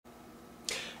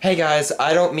Hey guys,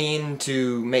 I don't mean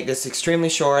to make this extremely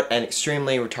short and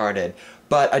extremely retarded,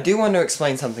 but I do want to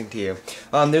explain something to you.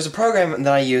 There's a program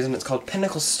that I use and it's called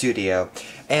Pinnacle Studio,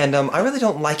 and I really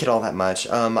don't like it all that much.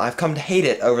 I've come to hate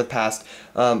it over the past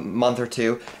month or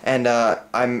two, and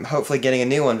I'm hopefully getting a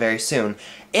new one very soon.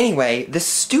 Anyway, this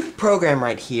stupid program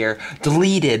right here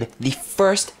deleted the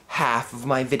first half of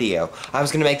my video. I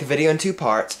was going to make the video in two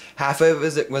parts. Half of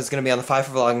it was going to be on the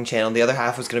FiveForVlogging channel, the other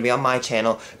half was going to be on my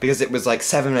channel because it was like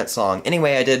 7 minutes long.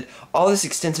 Anyway, I did all this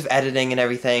extensive editing and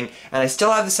everything, and I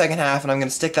still have the second half, and I'm going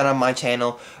to stick that on my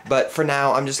channel, but for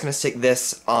now, I'm just going to stick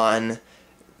this on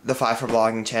the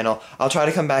FiveForVlogging channel. I'll try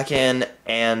to come back in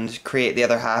and create the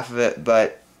other half of it,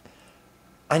 but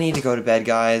I need to go to bed,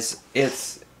 guys.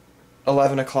 It's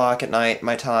 11 o'clock at night,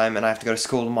 my time, and I have to go to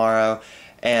school tomorrow,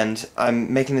 and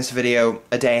I'm making this video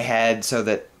a day ahead so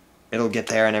that it'll get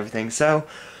there and everything, so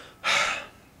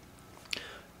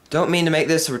don't mean to make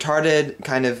this a retarded,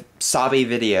 kind of sobby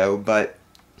video, but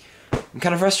I'm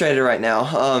kind of frustrated right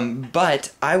now,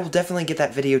 but I will definitely get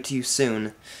that video to you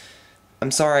soon.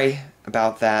 I'm sorry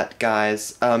about that,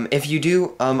 guys. If you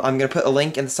do, I'm gonna put a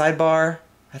link in the sidebar.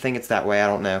 I think it's that way, I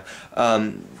don't know.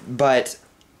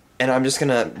 And I'm just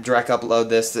gonna direct upload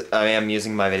this. I am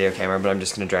using my video camera, but I'm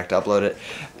just gonna direct upload it.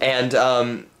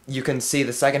 And you can see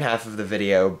the second half of the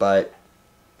video, but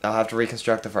I'll have to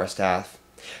reconstruct the first half.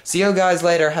 See you guys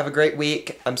later. Have a great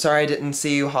week. I'm sorry I didn't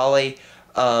see you, Holly,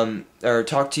 or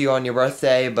talk to you on your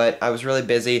birthday, but I was really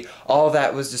busy. All of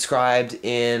that was described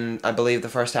in, I believe, the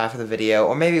first half of the video,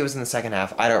 or maybe it was in the second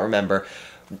half. I don't remember.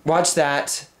 Watch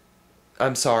that.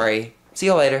 I'm sorry. See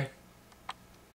you later.